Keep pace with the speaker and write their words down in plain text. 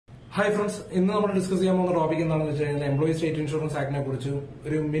Hi friends, ഇന്ന് നമ്മൾ discuss ചെയ്യാൻ പോകുന്ന ടോപ്പിക് എന്താണെന്ന് വെച്ച് കഴിഞ്ഞാൽ എംപ്ലോയി സ്റ്റേറ്റ് ഇൻഷുറൻസ് ആക്ടിനെ കുറിച്ച്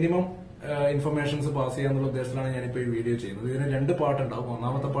ഒരു മിനിമം ഇൻഫർമേഷൻസ് പാസ് ചെയ്യാന്നുള്ള ഉദ്ദേശത്തിലാണ് ഞാനിപ്പോൾ ഈ വീഡിയോ ചെയ്യുന്നത്. ഇതിന് രണ്ട് പാർട്ട് ഉണ്ടാവും.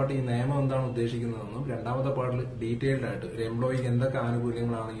 ഒന്നാമത്തെ പാർട്ട് ഈ നിയമം എന്താണ് ഉദ്ദേശിക്കുന്നതെന്നും രണ്ടാമത്തെ പാർട്ടിൽ ഡീറ്റെയിൽഡ് ആയിട്ട് ഒരു എംപ്ലോയിക്ക് എന്തൊക്കെ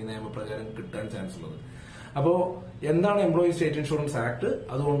ആനുകൂല്യങ്ങളാണ് ഈ നിയമപ്രകാരം കിട്ടാൻ ചാൻസ് ഉള്ളത്. അപ്പോ എന്താണ് എംപ്ലോയി സ്റ്റേറ്റ് ഇൻഷുറൻസ് ആക്ട്,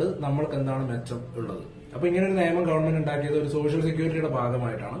 അതുകൊണ്ട് നമ്മൾക്ക് എന്താണ് മെച്ചം ഉള്ളത്. അപ്പൊ ഇങ്ങനെ ഒരു നിയമം ഗവൺമെന്റ് ഉണ്ടാക്കിയത് ഒരു സോഷ്യൽ സെക്യൂരിറ്റിയുടെ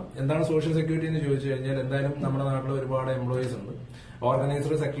ഭാഗമായിട്ടാണ്. എന്താണ് സോഷ്യൽ സെക്യൂരിറ്റി എന്ന് ചോദിച്ചു കഴിഞ്ഞാൽ എന്തായാലും നമ്മുടെ നാട്ടിൽ ഒരുപാട് എംപ്ലോയീസ് ഉണ്ട്.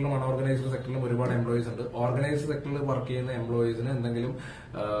 ഓർഗനൈസ്ഡ് സെക്ടറിലും അൺഓർഗനൈസ്ഡ് സെക്ടറിലും ഒരുപാട് എംപ്ലോയീസ് ഉണ്ട്. ഓർഗനൈസ്ഡ് സെക്ടറിൽ വർക്ക് ചെയ്യുന്ന എംപ്ലോയീസിന് എന്തെങ്കിലും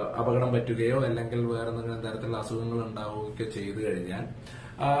അപകടം പറ്റുകയോ അല്ലെങ്കിൽ വേറെ എന്തെങ്കിലും തരത്തിലുള്ള അസുഖങ്ങൾ ഉണ്ടാവുകയോ ചെയ്തു കഴിഞ്ഞാൽ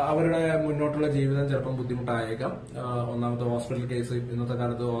അവരുടെ മുന്നോട്ടുള്ള ജീവിതം ചിലപ്പം ബുദ്ധിമുട്ടായേക്കാം. ഒന്നാമത്തെ ഹോസ്പിറ്റൽ കേസ്, ഇന്നത്തെ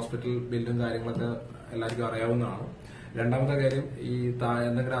കാലത്ത് ഹോസ്പിറ്റൽ ബില്ലും കാര്യങ്ങളൊക്കെ എല്ലാവർക്കും അറിയാവുന്നതാണ്. രണ്ടാമത്തെ കാര്യം, ഈ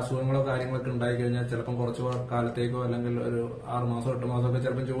എന്തെങ്കിലും അസുഖങ്ങളോ കാര്യങ്ങളൊക്കെ ഉണ്ടായി കഴിഞ്ഞാൽ ചിലപ്പം കുറച്ച് കാലത്തേക്കോ അല്ലെങ്കിൽ ഒരു 6 മാസം 8 മാസമൊക്കെ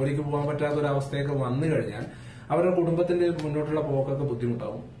ചിലപ്പോൾ ജോലിക്ക് പോകാൻ പറ്റാത്ത ഒരു അവസ്ഥയൊക്കെ വന്നു കഴിഞ്ഞാൽ അവരുടെ കുടുംബത്തിന്റെ മുന്നോട്ടുള്ള പോക്കൊക്കെ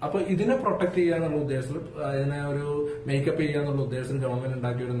ബുദ്ധിമുട്ടാവും. അപ്പൊ ഇതിനെ പ്രൊട്ടക്ട് ചെയ്യാന്നുള്ള ഉദ്ദേശത്തിൽ, അതിനെ ഒരു മേക്കപ്പ് ചെയ്യാന്നുള്ള ഉദ്ദേശത്തിൽ ഗവൺമെന്റ്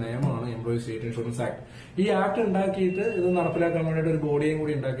ഉണ്ടാക്കിയ ഒരു നിയമമാണ് എംപ്ലോയി സ്റ്റേറ്റ് ഇൻഷുറൻസ് ആക്ട്. ഈ ആക്ട് ഉണ്ടാക്കിയിട്ട് ഇത് നടപ്പിലാക്കാൻ വേണ്ടിയിട്ട് ഒരു ബോഡിയും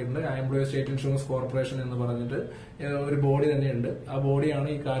കൂടി ഉണ്ടാക്കിയിട്ടുണ്ട്. എംപ്ലോയി സ്റ്റേറ്റ് ഇൻഷുറൻസ് കോർപ്പറേഷൻ എന്ന് പറഞ്ഞിട്ട് ഒരു ബോഡി തന്നെയുണ്ട്. ആ ബോഡിയാണ്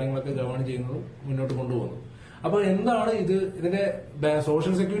ഈ കാര്യങ്ങളൊക്കെ ഗവൺ ചെയ്യുന്നത്, മുന്നോട്ട് കൊണ്ടുപോകുന്നത്. അപ്പൊ എന്താണ് ഇതിന്റെ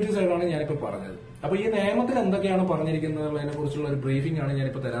സോഷ്യൽ സെക്യൂരിറ്റി സൈഡാണ് ഞാനിപ്പോ പറഞ്ഞത്. അപ്പൊ ഈ നിയമത്തിൽ എന്തൊക്കെയാണ് പറഞ്ഞിരിക്കുന്നത് എന്നതിനെ കുറിച്ചുള്ള ഒരു ബ്രീഫിംഗ് ആണ്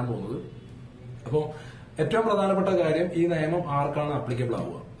ഞാനിപ്പോ തരാൻ പോകുന്നത്. അപ്പോ ഏറ്റവും പ്രധാനപ്പെട്ട കാര്യം, ഈ നിയമം ആർക്കാണ് അപ്ലിക്കബിൾ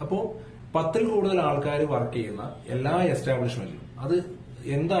ആവുക. അപ്പോ 10ൽ കൂടുതൽ ആൾക്കാർ വർക്ക് ചെയ്യുന്ന എല്ലാ എസ്റ്റാബ്ലിഷ്മെന്റിലും, അത്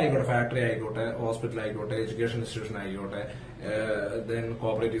എന്തായിക്കോട്ടെ, ഫാക്ടറി ആയിക്കോട്ടെ, ഹോസ്പിറ്റൽ ആയിക്കോട്ടെ, എഡ്യൂക്കേഷൻ ഇൻസ്റ്റിറ്റ്യൂഷൻ ആയിക്കോട്ടെ, ദെൻ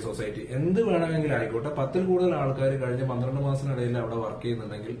കോഓപ്പറേറ്റീവ് സൊസൈറ്റി, എന്ത് വേണമെങ്കിലും ആയിക്കോട്ടെ, 10ൽ കൂടുതൽ ആൾക്കാർ കഴിഞ്ഞ 12 മാസത്തിനിടയിൽ അവിടെ വർക്ക്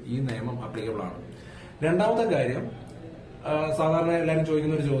ചെയ്യുന്നുണ്ടെങ്കിൽ ഈ നിയമം അപ്ലിക്കബിൾ ആണ്. രണ്ടാമത്തെ കാര്യം, സാധാരണ എല്ലാവരും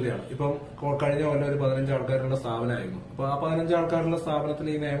ചോദിക്കുന്ന ഒരു ചോദ്യമാണ്. ഇപ്പം കഴിഞ്ഞ കൊല്ലം ഒരു 15 ആൾക്കാരുള്ള സ്ഥാപനമായിരുന്നു. അപ്പൊ ആ 15 ആൾക്കാരുള്ള സ്ഥാപനത്തിൽ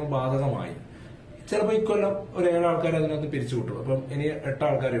ഈ നിയമം ബാധകമായി. ചിലപ്പോൾ ഇക്കൊല്ലം ഒരു 7 ആൾക്കാർ അതിനകത്ത് പിരിച്ചു വിട്ടു. അപ്പം ഇനി 8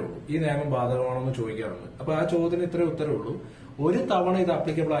 ആൾക്കാരേ ഉള്ളൂ. ഈ നിയമം ബാധകമാണെന്ന് ചോദിക്കാറുണ്ട്. അപ്പൊ ആ ചോദ്യത്തിന് ഇത്രേ ഉത്തരവേ ഉള്ളൂ. ഒരു തവണ ഇത്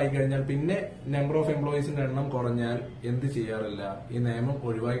അപ്ലിക്കബിൾ ആയി കഴിഞ്ഞാൽ പിന്നെ നമ്പർ ഓഫ് എംപ്ലോയീസിന്റെ എണ്ണം കുറഞ്ഞാൽ എന്ത് ചെയ്യാറില്ല, ഈ നിയമം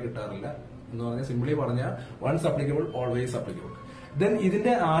ഒഴിവായി കിട്ടാറില്ല എന്ന് പറഞ്ഞാൽ, സിംപ്ലി പറഞ്ഞാൽ once applicable always applicable. Then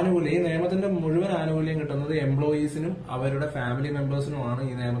ഇതിന്റെ ആനുകൂല്യം, ഈ നിയമത്തിന്റെ മുഴുവൻ ആനുകൂല്യം കിട്ടുന്നത് എംപ്ലോയീസിനും അവരുടെ ഫാമിലി മെമ്പേഴ്സിനുമാണ്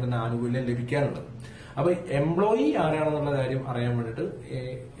ഈ നിയമത്തിന്റെ ആനുകൂല്യം ലഭിക്കാനുള്ളത്. അപ്പൊ എംപ്ലോയി ആരാണെന്നുള്ള കാര്യം അറിയാൻ വേണ്ടിയിട്ട്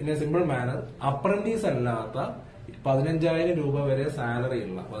in A simple manor, apprentice അല്ലാത്ത 15,000 രൂപ വരെ സാലറി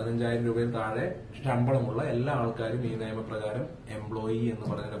ഉള്ള, 15,000 രൂപയിൽ താഴെ ശമ്പളമുള്ള എല്ലാ ആൾക്കാരും ഈ നിയമപ്രകാരം എംപ്ലോയി എന്ന്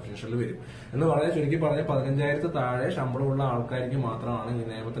പറഞ്ഞ ഡെഫിനിഷനിൽ വരും. എന്ന് പറഞ്ഞാൽ, ചുരുക്കി പറഞ്ഞാൽ 15,000 താഴെ ശമ്പളമുള്ള ആൾക്കാർക്ക് മാത്രമാണ് ഈ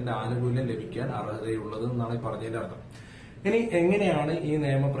നിയമത്തിന്റെ ആനുകൂല്യം ലഭിക്കാൻ അർഹതയുള്ളത് എന്നാണ് ഈ പറഞ്ഞതിന്റെ അർത്ഥം. ഇനി എങ്ങനെയാണ് ഈ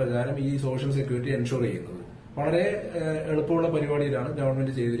നിയമപ്രകാരം ഈ സോഷ്യൽ സെക്യൂരിറ്റി എൻഷുർ ചെയ്യുന്നത്? വളരെ എളുപ്പമുള്ള പരിപാടിയിലാണ്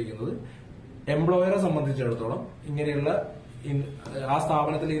ഗവൺമെന്റ് ചെയ്തിരിക്കുന്നത്. എംപ്ലോയറെ സംബന്ധിച്ചിടത്തോളം ഇങ്ങനെയുള്ള ആ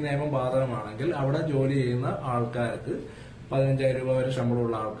സ്ഥാപനത്തിൽ ഈ നിയമം ബാധകമാണെങ്കിൽ അവിടെ ജോലി ചെയ്യുന്ന ആൾക്കാർക്ക് 15,000 രൂപ വരെ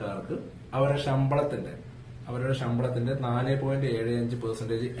ശമ്പളമുള്ള ആൾക്കാർക്ക് അവരുടെ ശമ്പളത്തിന്റെ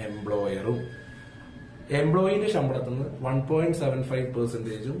 4.75% എംപ്ലോയറും എംപ്ലോയിന്റെ ശമ്പളത്തിൽ നിന്ന്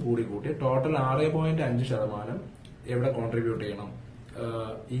 1.75% കൂടി കൂട്ടി ടോട്ടൽ 6.5% എവിടെ കോൺട്രിബ്യൂട്ട് ചെയ്യണം?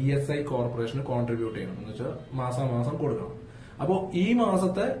 ESI കോർപ്പറേഷന് കോൺട്രിബ്യൂട്ട് ചെയ്യണം. എന്ന് വെച്ചാൽ മാസാമാസം കൊടുക്കണം. അപ്പോൾ ഈ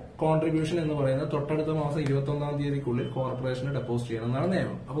മാസത്തെ കോൺട്രിബ്യൂഷൻ എന്ന് പറയുന്നത് തൊട്ടടുത്ത മാസം 21-ാം തീയതിക്കുള്ളിൽ കോർപ്പറേഷന് ഡെപ്പോസിറ്റ് ചെയ്യണം എന്നാണ്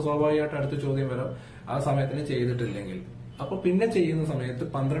നിയമം. അപ്പൊ സ്വാഭാവികമായിട്ട് അടുത്ത ചോദ്യം വരാം, ആ സമയത്തിന് ചെയ്തിട്ടില്ലെങ്കിൽ. അപ്പൊ പിന്നെ ചെയ്യുന്ന സമയത്ത്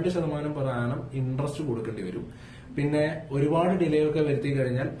 12% per annum ഇൻട്രസ്റ്റ് കൊടുക്കേണ്ടി വരും. പിന്നെ ഒരുപാട് ഡിലേ ഒക്കെ വരുത്തി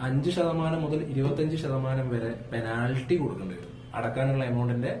കഴിഞ്ഞാൽ 5% മുതൽ 25% വരെ പെനാൽറ്റി കൊടുക്കേണ്ടി വരും. അടക്കാനുള്ള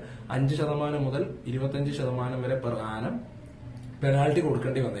എമൗണ്ടിന്റെ 5% മുതൽ 25% വരെ പെർ ആനം പെനാൽറ്റി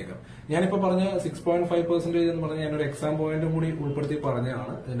കൊടുക്കേണ്ടി വന്നേക്കാം. ഞാനിപ്പോ പറഞ്ഞ 6.5% എന്ന് പറഞ്ഞാൽ ഞാനൊരു എക്സാം പോയിന്റും കൂടി ഉൾപ്പെടുത്തി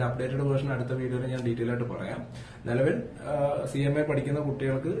പറഞ്ഞതാണ്. ഇതിന്റെ അപ്ഡേറ്റഡ് വേർഷൻ അടുത്ത വീഡിയോയിൽ ഞാൻ ഡീറ്റെയിൽ ആയിട്ട് പറയാം. നിലവിൽ CMA പഠിക്കുന്ന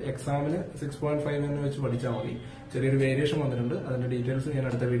കുട്ടികൾക്ക് എക്സാമിന് 6.5 എന്ന് വെച്ച് പഠിച്ചാൽ മതി. ചെറിയൊരു വേരിയേഷൻ വന്നിട്ടുണ്ട്, അതിന്റെ ഡീറ്റെയിൽസ് ഞാൻ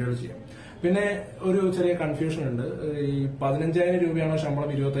അടുത്ത വീഡിയോയിൽ ചെയ്യാം. പിന്നെ ഒരു ചെറിയ കൺഫ്യൂഷൻ ഉണ്ട്. ഈ 15,000 രൂപയാണോ ശമ്പളം,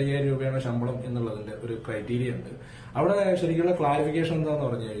 25,000 രൂപയാണോ ശമ്പളം എന്നുള്ളതിന്റെ ഒരു ക്രൈറ്റീരിയ ഉണ്ട്. അവിടെ ശരിക്കുള്ള ക്ലാരിഫിക്കേഷൻ എന്താന്ന്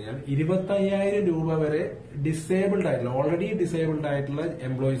പറഞ്ഞു കഴിഞ്ഞാൽ, 25,000 രൂപ വരെ ഡിസേബിൾഡ് ആയിട്ടുള്ള, ഓൾറെഡി ഡിസേബിൾഡ് ആയിട്ടുള്ള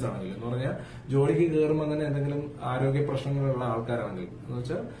എംപ്ലോയീസ് ആണെങ്കിൽ, എന്ന് പറഞ്ഞാൽ ജോലിക്ക് കയറുമ്പോൾ തന്നെ എന്തെങ്കിലും ആരോഗ്യ പ്രശ്നങ്ങളുള്ള ആൾക്കാരാണെങ്കിൽ, എന്ന്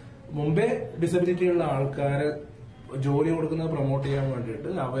വെച്ചാൽ മുമ്പേ ഡിസബിലിറ്റി ഉള്ള ആൾക്കാര് ജോലി കൊടുക്കുന്നത് പ്രൊമോട്ട് ചെയ്യാൻ വേണ്ടിയിട്ട്,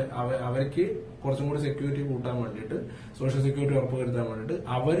 അവർക്ക് കുറച്ചും കൂടി സെക്യൂരിറ്റി കൂട്ടാൻ വേണ്ടിയിട്ട്, സോഷ്യൽ സെക്യൂരിറ്റി ഉറപ്പുവരുത്താൻ വേണ്ടിയിട്ട്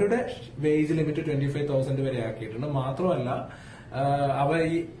അവരുടെ വേജ് ലിമിറ്റ് 25,000 വരെ ആക്കിയിട്ടുണ്ട്. മാത്രമല്ല,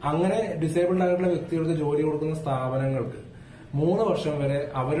 അങ്ങനെ ഡിസേബിൾഡ് ആയിട്ടുള്ള വ്യക്തികൾക്ക് ജോലി കൊടുക്കുന്ന സ്ഥാപനങ്ങൾക്ക് 3 വർഷം വരെ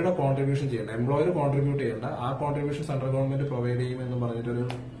അവരുടെ കോൺട്രിബ്യൂഷൻ ചെയ്യേണ്ട, എംപ്ലോയർ കോൺട്രിബ്യൂട്ട് ചെയ്യേണ്ട, ആ കോൺട്രിബ്യൂഷൻ സെൻട്രൽ ഗവൺമെന്റ് പ്രൊവൈഡ് ചെയ്യുമെന്ന് പറഞ്ഞിട്ടൊരു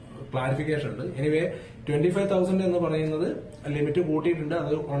ക്ലാരിഫിക്കേഷൻ ഉണ്ട്. എനിവേ 25,000 എന്ന് പറയുന്നത് ലിമിറ്റ് കൂട്ടിയിട്ടുണ്ട്.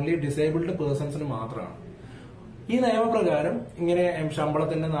 അത് ഓൺലി ഡിസേബിൾഡ് പേഴ്സൺസിന് മാത്രമാണ്. ഈ നിയമപ്രകാരം ഇങ്ങനെ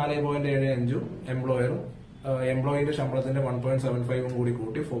ശമ്പളത്തിന്റെ 4.75 എംപ്ലോയറും എംപ്ലോയിന്റെ ശമ്പളത്തിന്റെ 1.75 കൂടി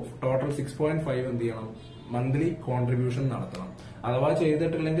കൂട്ടി ടോട്ടൽ 6.5 എന്ത് ചെയ്യണം, മന്ത്ലി കോൺട്രിബ്യൂഷൻ നടത്തണം. അഥവാ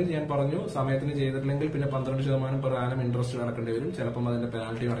ചെയ്തിട്ടില്ലെങ്കിൽ, ഞാൻ പറഞ്ഞു സമയത്തിന് ചെയ്തിട്ടില്ലെങ്കിൽ പിന്നെ 12% പെർ ആനം ഇൻട്രസ്റ്റ് അടക്കേണ്ടി വരും. ചിലപ്പം അതിന്റെ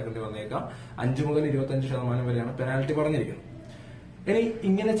പെനാൽറ്റി അടക്കേണ്ടി വന്നേക്കാം. 5 മുതൽ 25% വരെയാണ് പെനാൽറ്റി പറഞ്ഞിരിക്കുന്നത്. ഇനി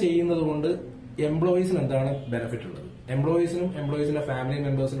ഇങ്ങനെ ചെയ്യുന്നത് കൊണ്ട് എംപ്ലോയീസിന് എന്താണ് ബെനിഫിറ്റ് ഉള്ളത്? എംപ്ലോയീസിനും എംപ്ലോയീസിന്റെ ഫാമിലി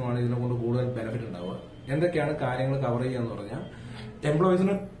മെമ്പേഴ്സിനുമാണ് ഇതിനെ കൊണ്ട് കൂടുതൽ ബെനിഫിറ്റ് ഉണ്ടാവുക. എന്തൊക്കെയാണ് കാര്യങ്ങൾ കവർ ചെയ്യുക എന്ന് പറഞ്ഞാൽ,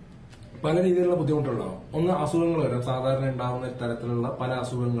 എംപ്ലോയീസിന് പല രീതിയിലുള്ള ബുദ്ധിമുട്ടുണ്ടാവും. ഒന്ന്, അസുഖങ്ങൾ വരാം. സാധാരണ ഉണ്ടാവുന്ന തരത്തിലുള്ള പല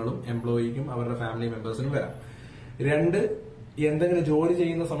അസുഖങ്ങളും എംപ്ലോയിക്കും അവരുടെ ഫാമിലി മെമ്പേഴ്സിനും വരാം. 2, എന്തെങ്കിലും ജോലി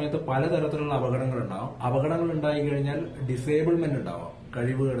ചെയ്യുന്ന സമയത്ത് പലതരത്തിലുള്ള അപകടങ്ങൾ ഉണ്ടാവും. അപകടങ്ങൾ ഉണ്ടായി കഴിഞ്ഞാൽ ഡിസേബിൾമെന്റ് ഉണ്ടാവാം,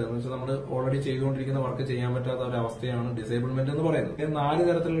 കഴിവുകേട് എന്ന് വെച്ചാൽ നമ്മൾ ഓൾറെഡി ചെയ്തുകൊണ്ടിരിക്കുന്ന വർക്ക് ചെയ്യാൻ പറ്റാത്ത ഒരു അവസ്ഥയാണ് ഡിസേബിൾമെന്റ് എന്ന് പറയുന്നത്. 4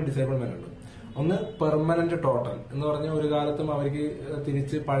 തരത്തിലുള്ള ഡിസേബിൾമെന്റ് ഉണ്ട്. ഒന്ന്, പെർമനന്റ് ടോട്ടൽ എന്ന് പറഞ്ഞാൽ ഒരു കാലത്തും അവർക്ക്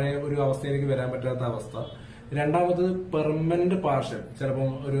തിരിച്ച് പഴയ ഒരു അവസ്ഥയിലേക്ക് വരാൻ പറ്റാത്ത അവസ്ഥ. രണ്ടാമത്, പെർമനന്റ് പാർഷ്യൽ, ചിലപ്പം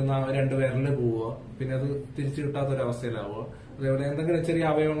ഒരു 2 വിരല് പോവുക, പിന്നെ അത് തിരിച്ചു കിട്ടാത്ത ഒരു അവസ്ഥയിലാവുക. അതേപോലെ എന്തെങ്കിലും ചെറിയ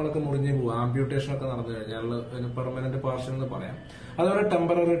അവയവങ്ങളൊക്കെ മുറിഞ്ഞു പോവുക, ആംപ്യൂട്ടേഷൻ ഒക്കെ നടന്നു കഴിഞ്ഞാൽ പെർമനന്റ് പാർഷ്യൽ എന്ന് പറയാം. അതുപോലെ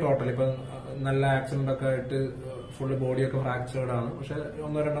ടെമ്പററി ടോട്ടൽ, ഇപ്പൊ നല്ല ആക്സിഡന്റ് ഒക്കെ ആയിട്ട് ഫുള്ള് ബോഡിയൊക്കെ ഫ്രാക്ചേർഡ് ആണ്, പക്ഷെ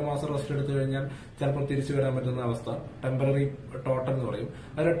 1-2 മാസം റെസ്റ്റ് എടുത്തു കഴിഞ്ഞാൽ ചിലപ്പോൾ തിരിച്ചു വരാൻ പറ്റുന്ന അവസ്ഥ ടെമ്പററി ടോട്ടൽ എന്ന് പറയും.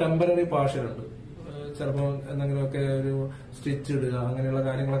 അതിൽ ടെമ്പററി പാർഷ്യൽ ഉണ്ട്, ചിലപ്പോൾ എന്തെങ്കിലുമൊക്കെ ഒരു സ്റ്റിച്ച് ഇടുക അങ്ങനെയുള്ള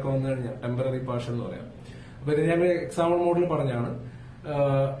കാര്യങ്ങളൊക്കെ വന്നു കഴിഞ്ഞാൽ ടെമ്പററി പാർഷ്യൽ എന്ന് പറയാം. അപ്പൊ ഇത് ഞാൻ എക്സാമ്പിൾ മോഡിൽ പറഞ്ഞാണ്.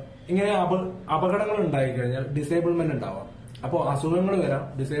 ഇങ്ങനെ അപകടങ്ങൾ ഉണ്ടായി കഴിഞ്ഞാൽ ഡിസേബിൾമെന്റ് ഉണ്ടാവാം. അപ്പോൾ അസുഖങ്ങൾ വരാം,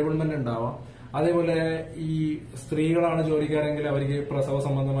 ഡിസേബിൾമെന്റ് ഉണ്ടാവാം. അതേപോലെ ഈ സ്ത്രീകളാണ് ജോലിക്കാരെങ്കിൽ അവർക്ക് പ്രസവ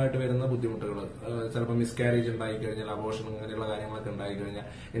സംബന്ധമായിട്ട് വരുന്ന ബുദ്ധിമുട്ടുകൾ, ചിലപ്പോൾ മിസ്കാരേജ് ഉണ്ടായി കഴിഞ്ഞാൽ, അബോർഷൻ അങ്ങനെയുള്ള കാര്യങ്ങളൊക്കെ ഉണ്ടായി കഴിഞ്ഞാൽ,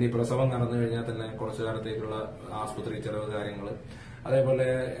 ഇനി പ്രസവം നടന്നു കഴിഞ്ഞാൽ തന്നെ കുറച്ചു കാലത്തേക്കുള്ള ആസ്പത്രി ചെലവ് കാര്യങ്ങൾ, അതേപോലെ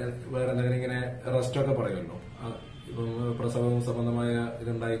വേറെ എന്തെങ്കിലും ഇങ്ങനെ റെസ്റ്റൊക്കെ പറയുമല്ലോ. ഇപ്പം പ്രസവ സംബന്ധമായ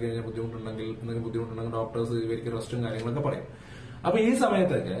ഇതുണ്ടായി കഴിഞ്ഞാൽ ബുദ്ധിമുട്ടുണ്ടെങ്കിൽ ഡോക്ടേഴ്സ് ഇവർക്ക് റെസ്റ്റും കാര്യങ്ങളൊക്കെ പറയും. അപ്പൊ ഈ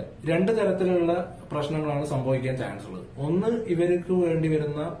സമയത്തൊക്കെ 2 തരത്തിലുള്ള പ്രശ്നങ്ങളാണ് സംഭവിക്കാൻ ചാൻസ് ഉള്ളത്. ഒന്ന്, ഇവർക്ക് വേണ്ടി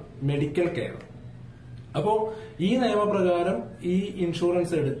വരുന്ന മെഡിക്കൽ കെയർ. അപ്പോ ഈ നിയമപ്രകാരം ഈ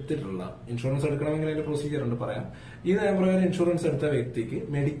ഇൻഷുറൻസ് എടുക്കണമെങ്കിൽ അതിന്റെ പ്രൊസീജിയർ ഉണ്ട്, പറയാം. ഈ നിയമപ്രകാരം ഇൻഷുറൻസ് എടുത്ത വ്യക്തിക്ക്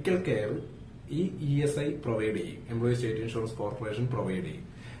മെഡിക്കൽ കെയർ ഈ ESI പ്രൊവൈഡ് ചെയ്യും, employees state insurance corporation provide ചെയ്യും.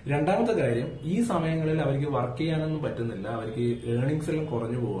 രണ്ടാമത്തെ കാര്യം, ഈ സമയങ്ങളിൽ അവർക്ക് വർക്ക് ചെയ്യാനൊന്നും പറ്റുന്നില്ല, അവർക്ക് ഏർണിംഗ്സ് എല്ലാം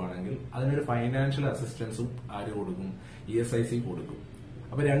കുറഞ്ഞു പോവുകയാണെങ്കിൽ അതിനൊരു ഫൈനാൻഷ്യൽ അസിസ്റ്റൻസും ആര് കൊടുക്കും? ESIC കൊടുക്കും.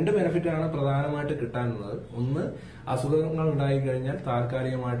 അപ്പൊ 2 ബെനിഫിറ്റാണ് പ്രധാനമായിട്ട് കിട്ടാനുള്ളത്. ഒന്ന്, അസുഖങ്ങൾ ഉണ്ടായി കഴിഞ്ഞാൽ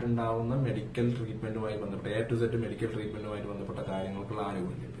താൽക്കാലികമായിട്ടുണ്ടാവുന്ന മെഡിക്കൽ ട്രീറ്റ്മെന്റുമായി ബന്ധപ്പെട്ട A to Z മെഡിക്കൽ ട്രീറ്റ്മെന്റുമായിട്ട് ബന്ധപ്പെട്ട കാര്യങ്ങൾക്കുള്ള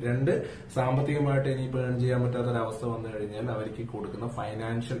ആനുകൂല്യം. 2, സാമ്പത്തികമായിട്ട് ഇനിയിപ്പോൾ ഏൺ ചെയ്യാൻ പറ്റാത്തൊരവസ്ഥ വന്നു കഴിഞ്ഞാൽ അവർക്ക് കൊടുക്കുന്ന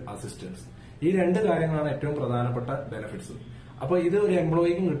ഫൈനാൻഷ്യൽ അസിസ്റ്റൻസ്. ഈ 2 കാര്യങ്ങളാണ് ഏറ്റവും പ്രധാനപ്പെട്ട ബെനിഫിറ്റ്സ്. അപ്പൊ ഇത് ഒരു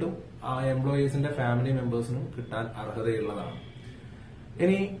എംപ്ലോയിക്കും കിട്ടും, ആ എംപ്ലോയീസിന്റെ ഫാമിലി മെമ്പേഴ്സിനും കിട്ടാൻ അർഹതയുള്ളതാണ്.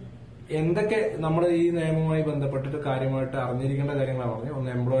 ഇനി എന്തൊക്കെ നമ്മൾ ഈ നിയമവുമായി ബന്ധപ്പെട്ടിട്ട് കാര്യമായിട്ട് അറിഞ്ഞിരിക്കേണ്ട കാര്യങ്ങളാണ് പറഞ്ഞു. ഒന്ന്,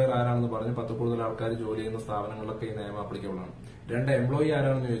 എംപ്ലോയർ ആരാണെന്ന് പറഞ്ഞു. 10 കൂടുതൽ ആൾക്കാർ ജോലി ചെയ്യുന്ന സ്ഥാപനങ്ങളിലൊക്കെ ഈ നിയമം ആപ്ലിക്കബിൾ ആണ്. 2, എംപ്ലോയി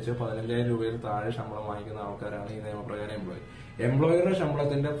ആരാണെന്ന് ചോദിച്ചാൽ 15,000 രൂപയിൽ താഴെ ശമ്പളം വാങ്ങിക്കുന്ന ആൾക്കാരാണ് ഈ നിയമപ്രകാരം എംപ്ലോയി. എംപ്ലോയറുടെ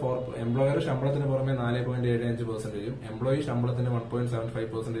ശമ്പളത്തിന് പുറമെ 4.75%, എംപ്ലോയി ശമ്പളത്തിന്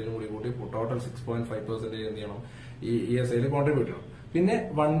 1.75% കൂടി ടോട്ടൽ 6.5% എന്ത് ചെയ്യണം? ഈ ESIയിൽ കോൺട്രിബ്യൂട്ട് ചെയ്യണം. പിന്നെ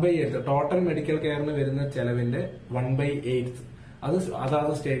 1/8 ടോട്ടൽ മെഡിക്കൽ കെയറിന് വരുന്ന ചെലവിന്റെ 1/8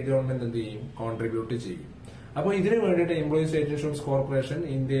 അതാത് സ്റ്റേറ്റ് ഗവൺമെന്റ് എന്ത് ചെയ്യും? കോൺട്രിബ്യൂട്ട് ചെയ്യും. അപ്പൊ ഇതിനു വേണ്ടിയിട്ട് എംപ്ലോയീസ് സ്റ്റേറ്റ് ഇൻഷുറൻസ് കോർപ്പറേഷൻ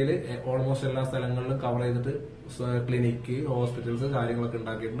ഇന്ത്യയിൽ ഓൾമോസ്റ്റ് എല്ലാ സ്ഥലങ്ങളിലും കവർ ചെയ്തിട്ട് ക്ലിനിക്ക്, ഹോസ്പിറ്റൽസ് കാര്യങ്ങളൊക്കെ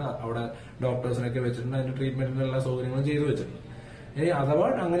ഉണ്ടാക്കിയിട്ടുണ്ട്. അവിടെ ഡോക്ടേഴ്സിനൊക്കെ വെച്ചിട്ടുണ്ട്, അതിന്റെ ട്രീറ്റ്മെന്റിന്റെ എല്ലാ സൗകര്യങ്ങളും ചെയ്തു വെച്ചിട്ടുണ്ട്. ഇനി അഥവാ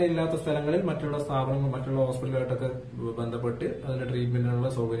അങ്ങനെ ഇല്ലാത്ത സ്ഥലങ്ങളിൽ മറ്റുള്ള സ്ഥാപനങ്ങൾ, മറ്റുള്ള ഹോസ്പിറ്റലുമായിട്ടൊക്കെ ബന്ധപ്പെട്ട് അതിന്റെ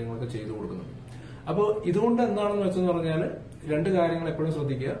ട്രീറ്റ്മെന്റിനുള്ള സൗകര്യങ്ങളൊക്കെ ചെയ്തു കൊടുക്കുന്നുണ്ട്. അപ്പോൾ ഇതുകൊണ്ട് എന്താണെന്ന് വെച്ചെന്ന് പറഞ്ഞാൽ 2 കാര്യങ്ങൾ എപ്പോഴും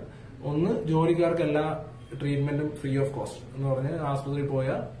ശ്രദ്ധിക്കുക. ഒന്ന്, ജോലിക്കാർക്ക് എല്ലാ ട്രീറ്റ്മെന്റും ഫ്രീ ഓഫ് കോസ്റ്റ് എന്ന് പറഞ്ഞ് ആസ്പത്രിയിൽ പോയ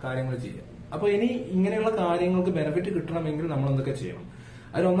കാര്യങ്ങൾ ചെയ്യുക. അപ്പൊ ഇനി ഇങ്ങനെയുള്ള കാര്യങ്ങൾക്ക് ബെനിഫിറ്റ് കിട്ടണമെങ്കിൽ നമ്മൾ എന്തൊക്കെ ചെയ്യണം?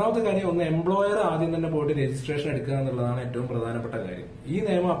 അതിൽ ഒന്നാമത്തെ കാര്യം, ഒന്ന്, എംപ്ലോയർ ആദ്യം തന്നെ പോയിട്ട് രജിസ്ട്രേഷൻ എടുക്കുക എന്നുള്ളതാണ് ഏറ്റവും പ്രധാനപ്പെട്ട കാര്യം. ഈ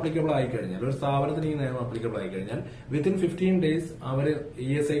നിയമം ആപ്ലിക്കബിൾ ആയി കഴിഞ്ഞാൽ, ഒരു സ്ഥാപനത്തിന് ഈ നിയമം ആപ്ലിക്കബിൾ ആയി കഴിഞ്ഞാൽ വിത്തിൻ 15 days അവർ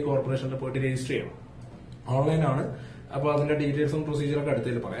ESI കോർപ്പറേഷനിൽ പോയിട്ട് രജിസ്റ്റർ ചെയ്യണം. ഓൺലൈനാണ്. അപ്പൊ അതിന്റെ ഡീറ്റെയിൽസും പ്രൊസീജിയറൊക്കെ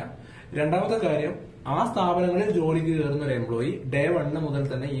അടുത്തതിൽ പറയാം. രണ്ടാമത്തെ കാര്യം, ആ സ്ഥാപനങ്ങളിൽ ജോലിക്ക് കയറുന്ന ഒരു എംപ്ലോയി ഡേ 1 മുതൽ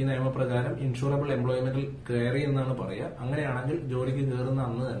തന്നെ ഈ നിയമപ്രകാരം ഇൻഷുറബിൾ എംപ്ലോയ്മെന്റിൽ കയറി എന്നാണ് പറയുക. അങ്ങനെയാണെങ്കിൽ ജോലിക്ക് കയറുന്ന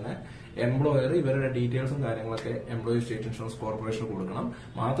അന്ന് തന്നെ എംപ്ലോയർ ഇവരുടെ ഡീറ്റെയിൽസും കാര്യങ്ങളൊക്കെ എംപ്ലോയി സ്റ്റേറ്റ് ഇൻഷുറൻസ് കോർപ്പറേഷന് കൊടുക്കണം.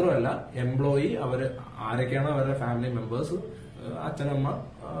 മാത്രമല്ല, എംപ്ലോയി ആരൊക്കെയാണോ അവരുടെ ഫാമിലി മെമ്പേഴ്സ്, അച്ഛനമ്മ,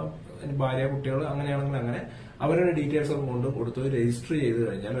 ഭാര്യ, കുട്ടികൾ, അങ്ങനെയാണെങ്കിൽ അങ്ങനെ അവരുടെ ഡീറ്റെയിൽസ് ഒക്കെ കൊണ്ട് കൊടുത്ത് രജിസ്റ്റർ ചെയ്ത്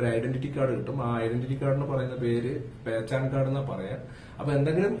കഴിഞ്ഞാൽ ഒരു ഐഡന്റിറ്റി കാർഡ് കിട്ടും. ആ ഐഡന്റിറ്റി കാർഡിന് പറയുന്ന പേര് പേച്ചാൻ കാർഡ് എന്നാ പറയാം. അപ്പൊ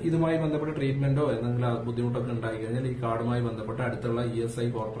എന്തെങ്കിലും ഇതുമായി ബന്ധപ്പെട്ട ട്രീറ്റ്മെന്റോ എന്തെങ്കിലും ബുദ്ധിമുട്ടൊക്കെ ഉണ്ടായി കഴിഞ്ഞാൽ ഈ കാർഡുമായി ബന്ധപ്പെട്ട് അടുത്തുള്ള ESI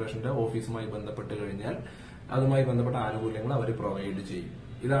കോർപ്പറേഷന്റെ ഓഫീസുമായി ബന്ധപ്പെട്ട് കഴിഞ്ഞാൽ അതുമായി ബന്ധപ്പെട്ട ആനുകൂല്യങ്ങൾ അവർ പ്രൊവൈഡ് ചെയ്യും.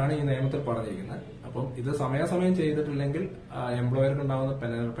 ഇതാണ് ഈ നിയമത്തിൽ പറഞ്ഞിരിക്കുന്നത്. അപ്പം ഇത് സമയാസമയം ചെയ്തിട്ടില്ലെങ്കിൽ എംപ്ലോയർക്ക് ഉണ്ടാകുന്ന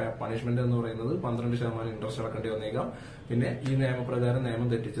പണിഷ്മെന്റ് എന്ന് പറയുന്നത് 12% ഇൻട്രസ്റ്റ് അടക്കേണ്ടി വന്നേക്കാം. പിന്നെ ഈ നിയമപ്രകാരം നിയമം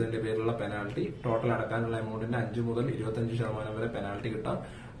തെറ്റിച്ചതിന്റെ പേരിലുള്ള പെനാൽറ്റി ടോട്ടൽ അടക്കാനുള്ള എമൗണ്ടിന്റെ 5 മുതൽ 25% വരെ പെനാൽറ്റി കിട്ടാം.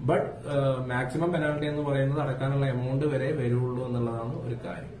 ബട്ട് മാക്സിമം പെനാൽറ്റി എന്ന് പറയുന്നത് അടക്കാനുള്ള എമൗണ്ട് വരെ വരുള്ളൂ എന്നുള്ളതാണ് ഒരു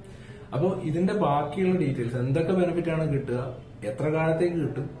കാര്യം. അപ്പോൾ ഇതിന്റെ ബാക്കിയുള്ള ഡീറ്റെയിൽസ് എന്തൊക്കെ ബെനിഫിറ്റ് ആണ് കിട്ടുക, എത്ര കാലത്തേക്ക്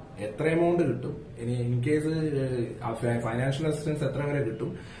കിട്ടും, എത്ര എമൗണ്ട് കിട്ടും, ഇനി ഇൻ കേസ് ഫൈനാൻഷ്യൽ അസിസ്റ്റൻസ് എത്ര വരെ കിട്ടും,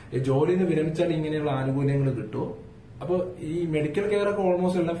 ജോലിയിൽ നിന്ന് വിരമിച്ചാൽ ഇങ്ങനെയുള്ള ആനുകൂല്യങ്ങൾ കിട്ടുമോ. അപ്പോൾ ഈ മെഡിക്കൽ കെയർ ഒക്കെ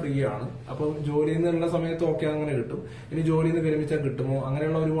ഓൾമോസ്റ്റ് എല്ലാം ഫ്രീ ആണ്. അപ്പോൾ ജോലിയിൽ നിന്നുള്ള സമയത്ത് ഒക്കെ അങ്ങനെ കിട്ടും. ഇനി ജോലിയിൽ നിന്ന് വിരമിച്ചാൽ കിട്ടുമോ,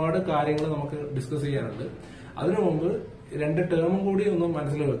 അങ്ങനെയുള്ള ഒരുപാട് കാര്യങ്ങൾ നമുക്ക് ഡിസ്കസ് ചെയ്യാനുണ്ട്. അതിനു മുമ്പ് 2 ടേമും കൂടി ഒന്ന്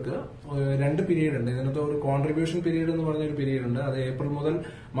മനസ്സിൽ വെക്കുക. 2 പീരീഡ് ഉണ്ട് ഇതിനകത്ത്. ഒരു കോൺട്രിബ്യൂഷൻ പീരീഡ് എന്ന് പറഞ്ഞ ഒരു പീരീഡ് ഉണ്ട്. അത് ഏപ്രിൽ മുതൽ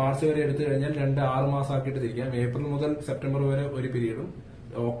മാർച്ച് വരെ എടുത്തു കഴിഞ്ഞാൽ 6 മാസമാക്കിയിട്ട് തിരിക്കാം. ഏപ്രിൽ മുതൽ സെപ്റ്റംബർ വരെ ഒരു പീരീഡും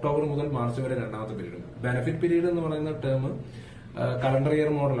ഒക്ടോബർ മുതൽ മാർച്ച് വരെ രണ്ടാമത്തെ പീരീഡും. ബെനിഫിറ്റ് പീരീഡ് എന്ന് പറയുന്ന ടേം കലണ്ടർ ഇയർ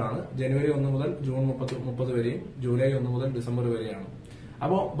മോഡലാണ്. ജനുവരി 1 മുതൽ ജൂൺ 30 വരെയും ജൂലൈ 1 മുതൽ ഡിസംബർ വരെയാണ്.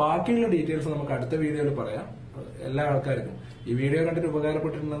 അപ്പോൾ ബാക്കിയുള്ള ഡീറ്റെയിൽസ് നമുക്ക് അടുത്ത വീഡിയോയിൽ പറയാം. എല്ലാ ആൾക്കാർക്കും ഈ വീഡിയോ കണ്ടിട്ട്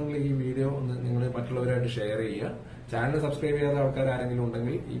ഉപകാരപ്പെട്ടിട്ടുണ്ടെങ്കിൽ ഈ വീഡിയോ ഒന്ന് നിങ്ങൾ മറ്റുള്ളവരായിട്ട് ഷെയർ ചെയ്യുക. ചാനൽ സബ്സ്ക്രൈബ് ചെയ്യാത്ത ആൾക്കാർ ആരെങ്കിലും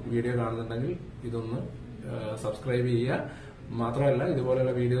ഉണ്ടെങ്കിൽ ഈ വീഡിയോ കാണുന്നുണ്ടെങ്കിൽ ഇതൊന്ന് സബ്സ്ക്രൈബ് ചെയ്യുക. മാത്രമല്ല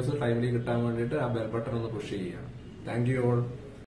ഇതുപോലെയുള്ള വീഡിയോസ് ടൈമിലി കിട്ടാൻ വേണ്ടിയിട്ട് ആ ബെൽ ബട്ടൺ ഒന്ന് പുഷ് ചെയ്യുക. Thank you all.